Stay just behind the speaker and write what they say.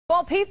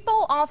While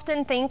people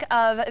often think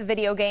of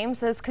video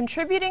games as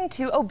contributing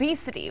to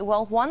obesity,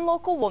 well, one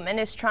local woman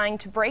is trying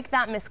to break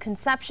that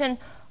misconception,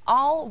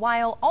 all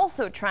while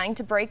also trying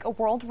to break a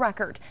world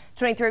record.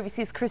 23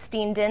 ABC's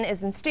Christine Din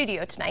is in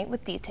studio tonight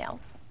with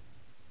details.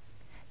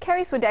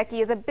 Carrie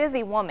Swidecki is a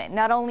busy woman.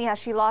 Not only has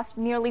she lost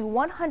nearly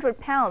 100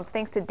 pounds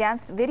thanks to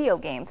dance video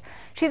games,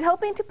 she's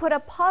hoping to put a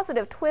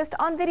positive twist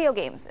on video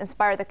games,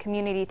 inspire the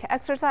community to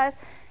exercise,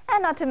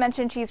 and not to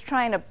mention she's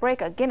trying to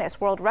break a Guinness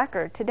World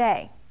Record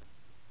today.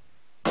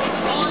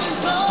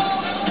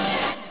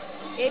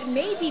 It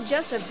may be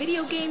just a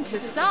video game to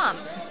some,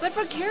 but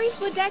for Carrie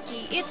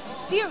Swidecki, it's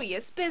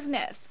serious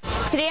business.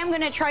 Today I'm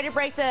going to try to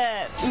break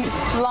the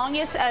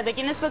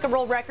Guinness Book of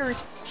World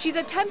Records. She's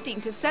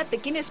attempting to set the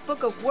Guinness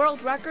Book of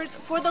World Records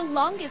for the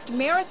longest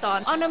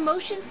marathon on a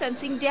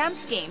motion-sensing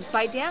dance game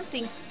by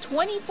dancing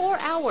 24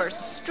 hours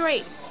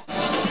straight,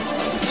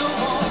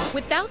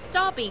 without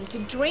stopping to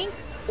drink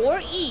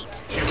or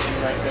eat.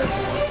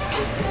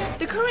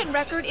 The current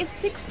record is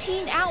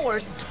 16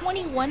 hours,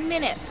 21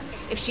 minutes.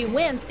 If she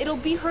wins, it'll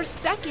be her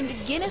second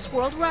Guinness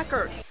World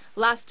Record.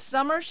 Last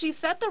summer, she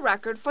set the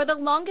record for the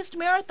longest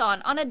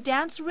marathon on a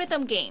dance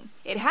rhythm game.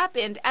 It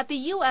happened at the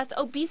U.S.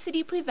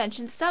 Obesity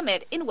Prevention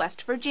Summit in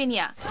West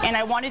Virginia. And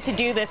I wanted to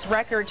do this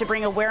record to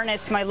bring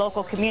awareness to my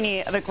local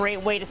community of a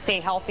great way to stay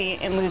healthy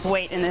and lose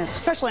weight,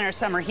 especially in our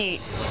summer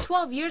heat.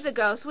 12 years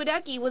ago,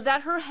 Swidecki was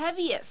at her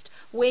heaviest,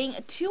 weighing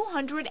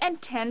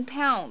 210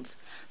 pounds.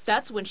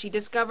 That's when she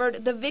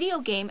discovered the video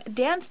game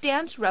Dance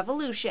Dance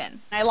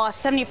Revolution. I lost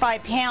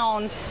 75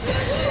 pounds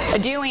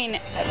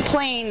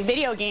playing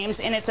video games,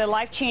 and it's a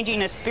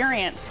life-changing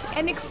experience.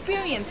 An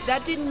experience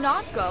that did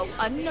not go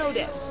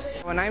unnoticed.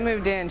 When I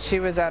moved in, she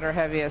was at her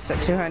heaviest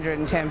at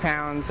 210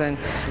 pounds, and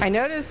I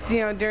noticed,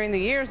 during the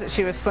years that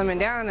she was slimming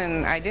down,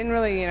 and I didn't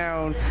really,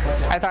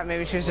 I thought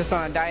maybe she was just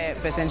on a diet,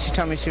 but then she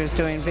told me she was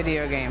doing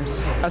video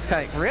games. I was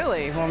kind of like,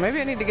 really? Well, maybe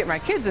I need to get my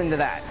kids into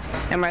that.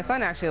 And my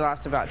son actually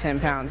lost about 10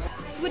 pounds.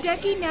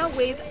 Swidecki now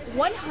weighs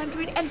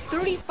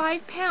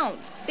 135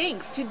 pounds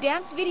thanks to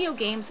dance video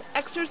games,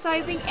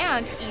 exercising,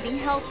 and eating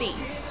healthy.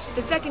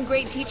 The second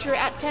grade teacher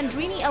at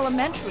Sandrini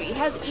Elementary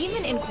has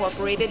even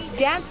incorporated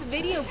dance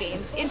video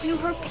games into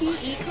her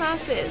PE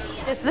classes.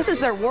 This is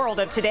their world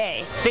of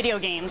today, video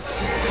games,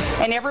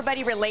 and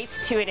everybody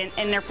relates to it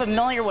and they're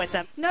familiar with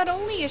them. Not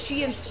only is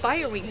she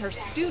inspiring her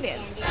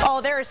students, oh,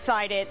 they're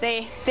excited.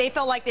 They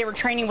felt like they were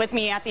training with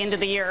me at the end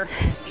of the year.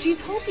 She's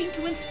hoping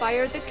to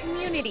inspire the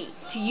community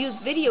to use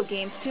video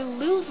games to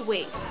lose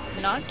weight,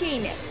 not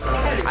gain it.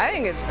 I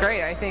think it's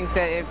great. I think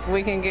that if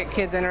we can get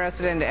kids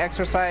interested into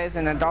exercise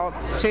and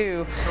adults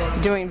too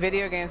doing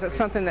video games, that's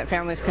something that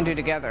families can do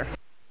together.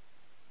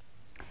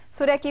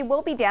 Swidecki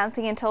will be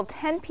dancing until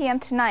 10 p.m.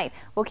 tonight.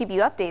 We'll keep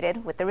you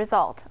updated with the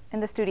result. In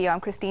the studio,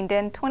 I'm Christine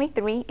Din,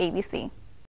 23 ABC.